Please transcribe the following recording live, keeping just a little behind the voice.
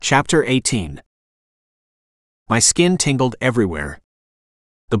Chapter 18. My skin tingled everywhere.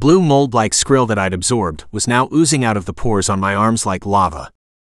 The blue mold-like skrill that I'd absorbed was now oozing out of the pores on my arms like lava.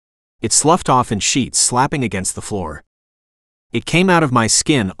 It sloughed off in sheets, slapping against the floor. It came out of my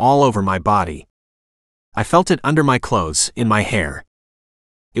skin all over my body. I felt it under my clothes, in my hair.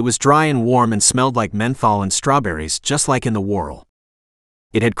 It was dry and warm and smelled like menthol and strawberries, just like in the Whirl.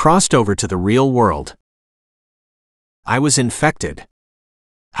 It had crossed over to the real world. I was infected.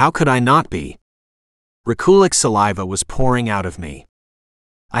 How could I not be? Rekulic saliva was pouring out of me.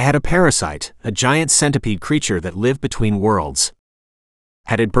 I had a parasite, a giant centipede creature that lived between worlds.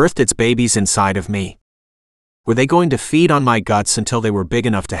 Had it birthed its babies inside of me? Were they going to feed on my guts until they were big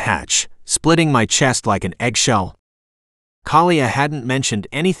enough to hatch, splitting my chest like an eggshell? Kalia hadn't mentioned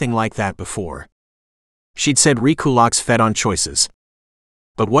anything like that before. She'd said Rekulics fed on choices.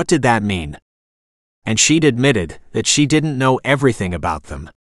 But what did that mean? And she'd admitted that she didn't know everything about them.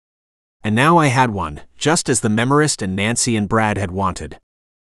 And now I had one, just as the Memorist and Nancy and Brad had wanted.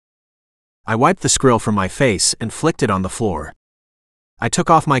 I wiped the skrill from my face and flicked it on the floor. I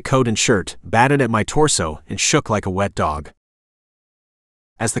took off my coat and shirt, batted at my torso, and shook like a wet dog.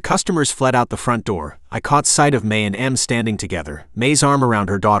 As the customers fled out the front door, I caught sight of May and Em standing together, May's arm around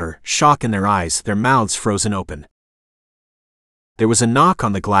her daughter, shock in their eyes, their mouths frozen open. There was a knock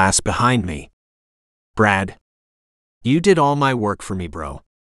on the glass behind me. Brad. You did all my work for me, bro.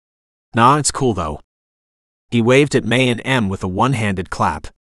 Nah, it's cool though. He waved at May and Em with a one-handed clap.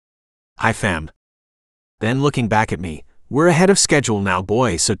 Hi fam. Then looking back at me, we're ahead of schedule now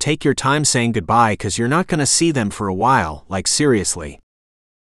boy, so take your time saying goodbye cause you're not gonna see them for a while, like seriously.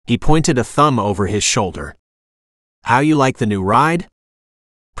 He pointed a thumb over his shoulder. How you like the new ride?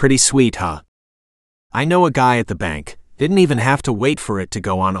 Pretty sweet, huh? I know a guy at the bank, didn't even have to wait for it to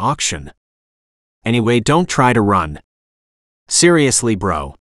go on auction. Anyway, don't try to run. Seriously,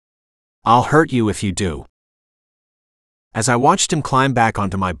 bro. I'll hurt you if you do. As I watched him climb back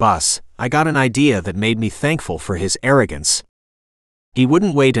onto my bus, I got an idea that made me thankful for his arrogance. He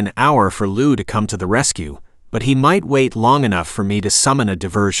wouldn't wait an hour for Lou to come to the rescue, but he might wait long enough for me to summon a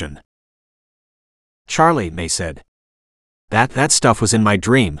diversion. Charlie, May said. That stuff was in my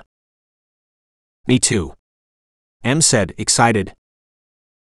dream. Me too. Em said, excited.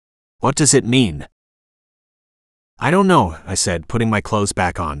 What does it mean? I don't know, I said, putting my clothes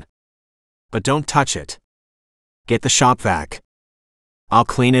back on. But don't touch it. Get the shop vac. I'll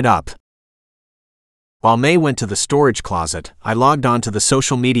clean it up. While May went to the storage closet, I logged on to the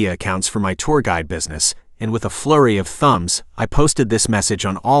social media accounts for my tour guide business, and with a flurry of thumbs, I posted this message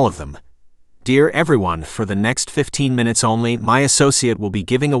on all of them. Dear everyone, for the next 15 minutes only, my associate will be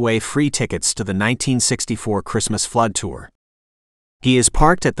giving away free tickets to the 1964 Christmas Flood Tour. He is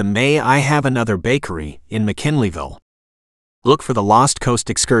parked at the May I Have Another Bakery in McKinleyville. Look for the Lost Coast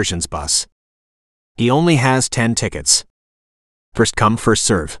Excursions bus. He only has 10 tickets. First come, first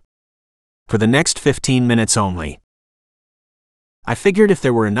serve. For the next 15 minutes only. I figured if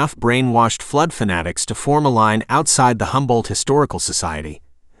there were enough brainwashed flood fanatics to form a line outside the Humboldt Historical Society,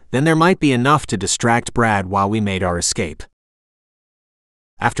 then there might be enough to distract Brad while we made our escape.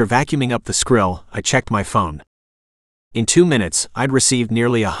 After vacuuming up the skrill, I checked my phone. In 2 minutes, I'd received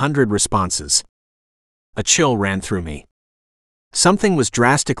nearly 100 responses. A chill ran through me. Something was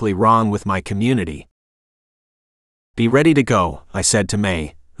drastically wrong with my community. Be ready to go, I said to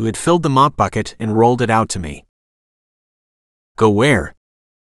May, who had filled the mop bucket and rolled it out to me. Go where?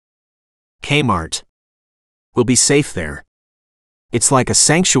 Kmart. We'll be safe there. It's like a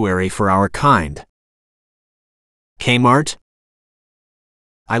sanctuary for our kind. Kmart?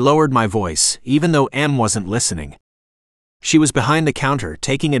 I lowered my voice, even though Em wasn't listening. She was behind the counter,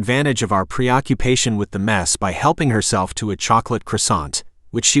 taking advantage of our preoccupation with the mess by helping herself to a chocolate croissant,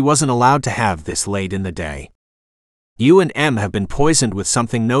 which she wasn't allowed to have this late in the day. You and Em have been poisoned with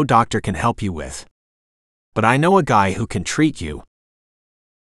something no doctor can help you with. But I know a guy who can treat you.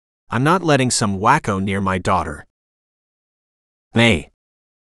 I'm not letting some wacko near my daughter. May.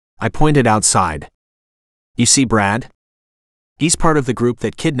 I pointed outside. You see Brad? He's part of the group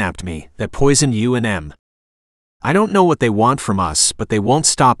that kidnapped me, that poisoned you and Em. I don't know what they want from us, but they won't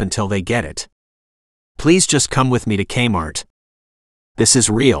stop until they get it. Please just come with me to Kmart. This is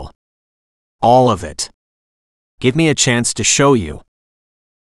real. All of it. Give me a chance to show you.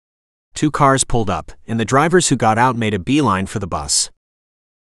 2 cars pulled up, and the drivers who got out made a beeline for the bus.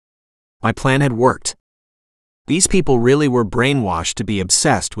 My plan had worked. These people really were brainwashed to be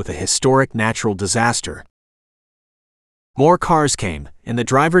obsessed with a historic natural disaster. More cars came, and the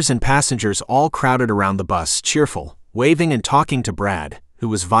drivers and passengers all crowded around the bus, cheerful, waving and talking to Brad, who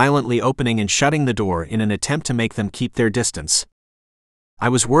was violently opening and shutting the door in an attempt to make them keep their distance. I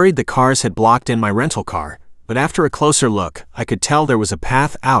was worried the cars had blocked in my rental car, but after a closer look, I could tell there was a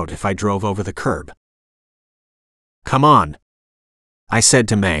path out if I drove over the curb. "Come on," I said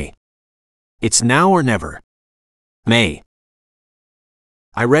to May. "It's now or never." "May."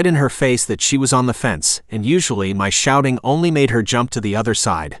 I read in her face that she was on the fence, and usually my shouting only made her jump to the other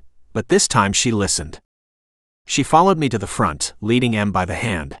side, but this time she listened. She followed me to the front, leading Em by the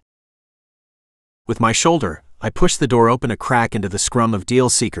hand. With my shoulder, I pushed the door open a crack into the scrum of deal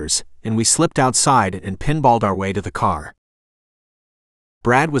seekers, and we slipped outside and pinballed our way to the car.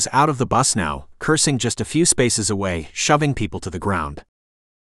 Brad was out of the bus now, cursing just a few spaces away, shoving people to the ground.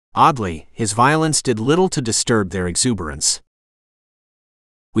 Oddly, his violence did little to disturb their exuberance.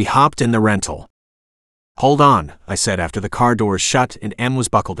 We hopped in the rental. "Hold on," I said after the car doors shut and Em was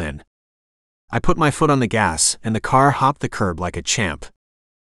buckled in. I put my foot on the gas, and the car hopped the curb like a champ.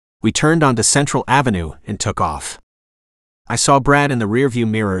 We turned onto Central Avenue and took off. I saw Brad in the rearview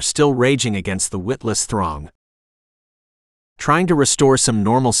mirror still raging against the witless throng. Trying to restore some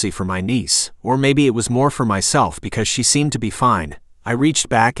normalcy for my niece, or maybe it was more for myself because she seemed to be fine, I reached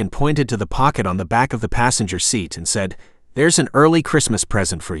back and pointed to the pocket on the back of the passenger seat and said, "There's an early Christmas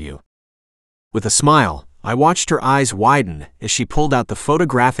present for you." With a smile, I watched her eyes widen as she pulled out the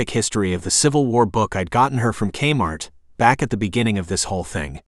photographic history of the Civil War book I'd gotten her from Kmart, back at the beginning of this whole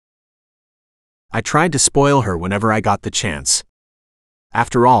thing. I tried to spoil her whenever I got the chance.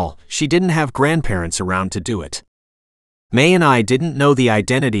 After all, she didn't have grandparents around to do it. May and I didn't know the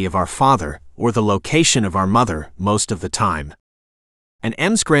identity of our father, or the location of our mother, most of the time. And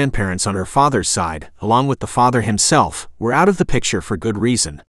Em's grandparents on her father's side, along with the father himself, were out of the picture for good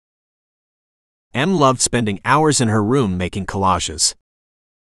reason. Em loved spending hours in her room making collages.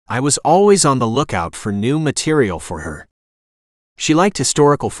 I was always on the lookout for new material for her. She liked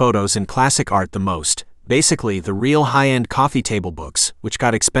historical photos and classic art the most, basically the real high-end coffee table books, which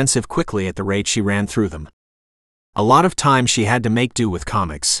got expensive quickly at the rate she ran through them. A lot of time she had to make do with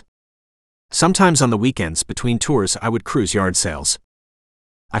comics. Sometimes on the weekends between tours I would cruise yard sales.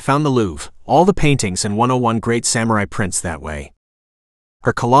 I found the Louvre, all the paintings and 101 great samurai prints that way.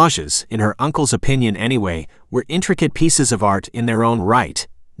 Her collages, in her uncle's opinion anyway, were intricate pieces of art in their own right,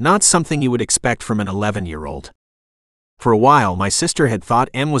 not something you would expect from an 11-year-old. For a while my sister had thought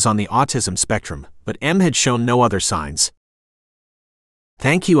Em was on the autism spectrum, but Em had shown no other signs.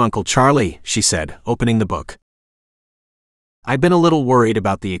 "Thank you, Uncle Charlie," she said, opening the book. I'd been a little worried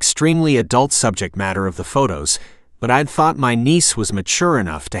about the extremely adult subject matter of the photos, but I'd thought my niece was mature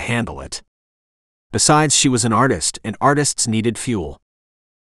enough to handle it. Besides, she was an artist, and artists needed fuel.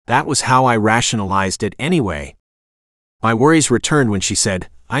 That was how I rationalized it anyway. My worries returned when she said,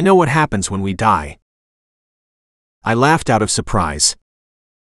 "I know what happens when we die." I laughed out of surprise.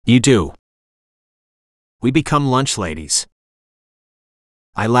 "You do?" "We become lunch ladies."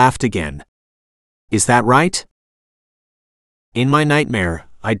 I laughed again. "Is that right?" In my nightmare,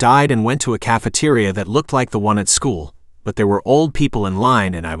 I died and went to a cafeteria that looked like the one at school, but there were old people in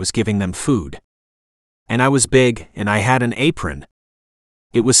line and I was giving them food. And I was big, and I had an apron.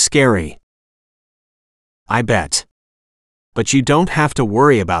 It was scary. I bet. But you don't have to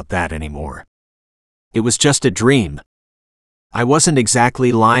worry about that anymore. It was just a dream. I wasn't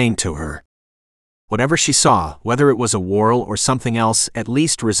exactly lying to her. Whatever she saw, whether it was a whirl or something else, at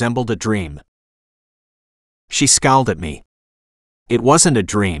least resembled a dream. She scowled at me. It wasn't a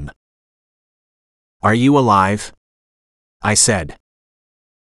dream. "Are you alive?" I said.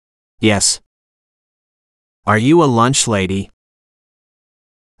 "Yes." "Are you a lunch lady?"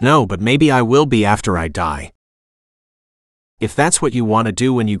 "No, but maybe I will be after I die." "If that's what you want to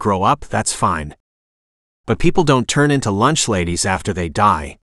do when you grow up, that's fine. But people don't turn into lunch ladies after they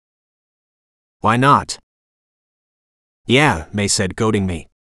die." "Why not?" "Yeah," May said, goading me.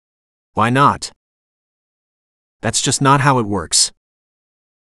 "Why not?" "That's just not how it works."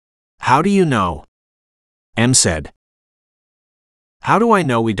 "How do you know?" Em said. "How do I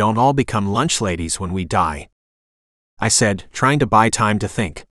know we don't all become lunch ladies when we die?" I said, trying to buy time to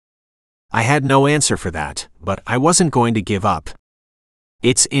think. I had no answer for that, but I wasn't going to give up.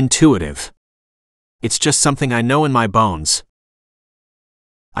 It's intuitive. It's just something I know in my bones.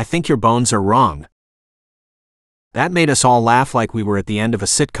 "I think your bones are wrong." That made us all laugh like we were at the end of a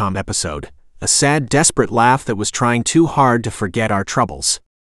sitcom episode, a sad, desperate laugh that was trying too hard to forget our troubles.